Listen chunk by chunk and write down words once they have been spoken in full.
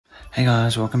Hey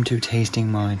guys, welcome to Tasting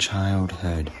My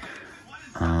Childhood.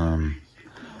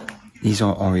 These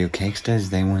are Oreo Cakesters.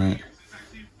 They went,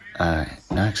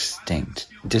 not extinct,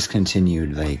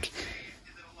 discontinued like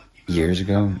years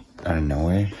ago out of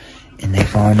nowhere, and they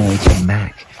finally came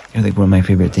back. They're like one of my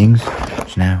favorite things,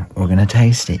 so now we're gonna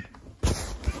taste it. It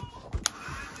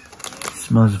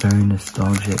smells very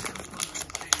nostalgic.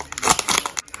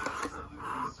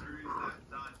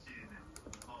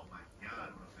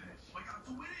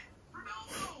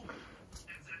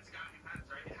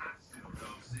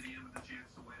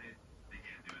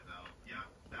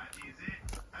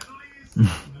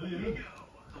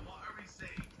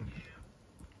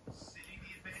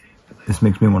 This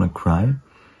makes me want to cry.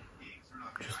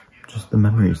 Just the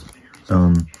memories.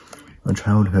 My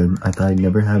childhood, I thought I'd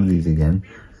never have these again.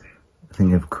 I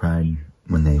think I've cried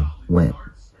when they went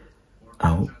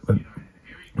out, but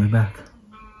we're back.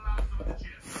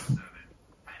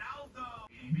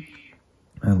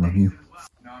 I love you.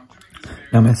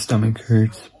 Now my stomach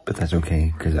hurts, but that's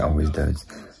okay, because it always does.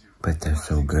 But they're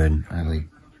so good. I have like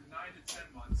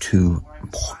 2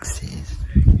 boxes.